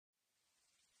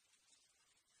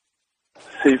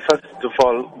See, first of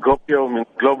all, GOPIO means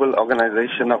Global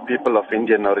Organization of People of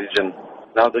Indian Origin.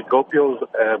 Now, the GOPIO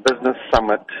Business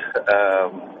Summit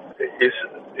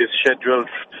is scheduled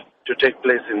to take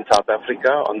place in South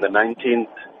Africa on the 19th,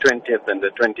 20th, and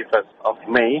the 21st of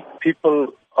May. People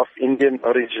of Indian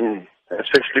origin,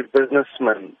 especially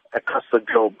businessmen across the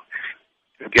globe,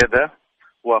 together,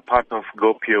 who are part of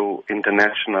GOPIO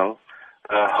International,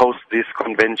 host these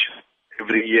conventions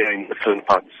every year in different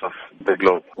parts of the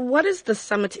globe. What is the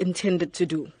summit intended to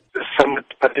do? The summit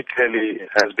particularly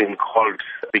has been called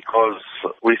because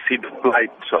we see the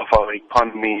plight of our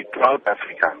economy throughout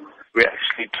Africa. We're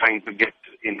actually trying to get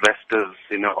investors,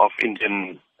 of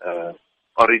Indian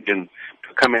origin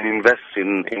to come and invest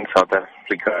in South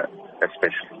Africa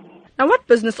especially. Now, what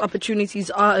business opportunities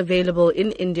are available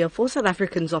in India for South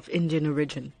Africans of Indian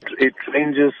origin? It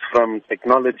ranges from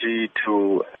technology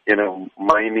to,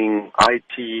 mining,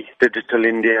 IT, digital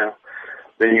India.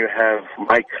 Then you have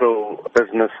micro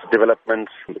business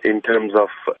developments in terms of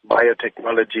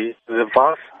biotechnology. There's a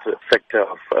vast sector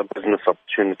of business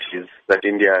opportunities that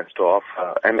India has to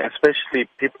offer. And especially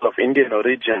people of Indian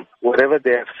origin, wherever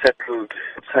they have settled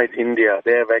outside India,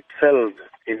 they have excelled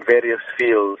in various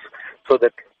fields so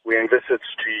that we envisage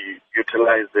to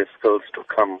utilize their skills to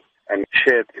come and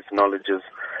share these knowledges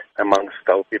amongst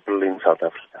our people in South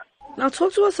Africa. Now,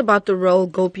 talk to us about the role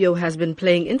GOPIO has been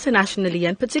playing internationally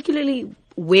and particularly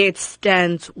where it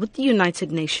stands with the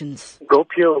United Nations.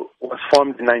 GOPIO was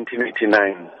formed in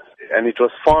 1989, and it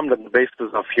was formed on the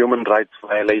basis of human rights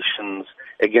violations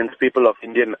against people of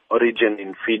Indian origin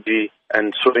in Fiji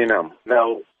and Suriname.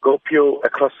 Now, GOPIO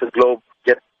across the globe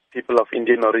get people of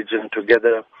Indian origin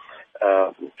together,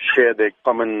 share their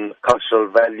common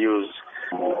cultural values,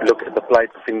 look at the plight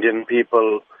of Indian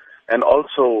people, and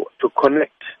also to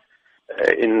connect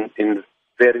in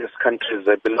various countries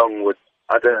that belong with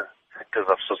other sectors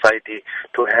of society,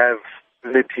 to have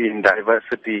unity in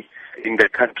diversity in the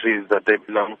countries that they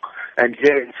belong. And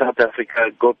here in South Africa,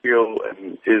 GOPIO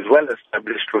is well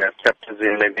established. We have chapters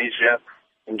in Lenasia,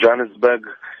 in Johannesburg,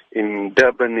 in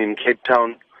Durban, in Cape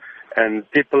Town. And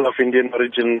people of Indian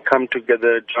origin come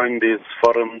together, join these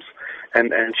forums,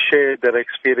 and share their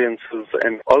experiences,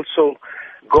 and also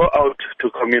go out to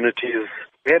communities,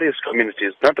 various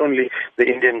communities, not only the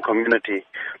Indian community.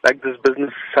 Like this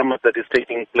business summit that is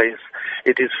taking place,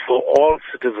 it is for all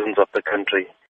citizens of the country.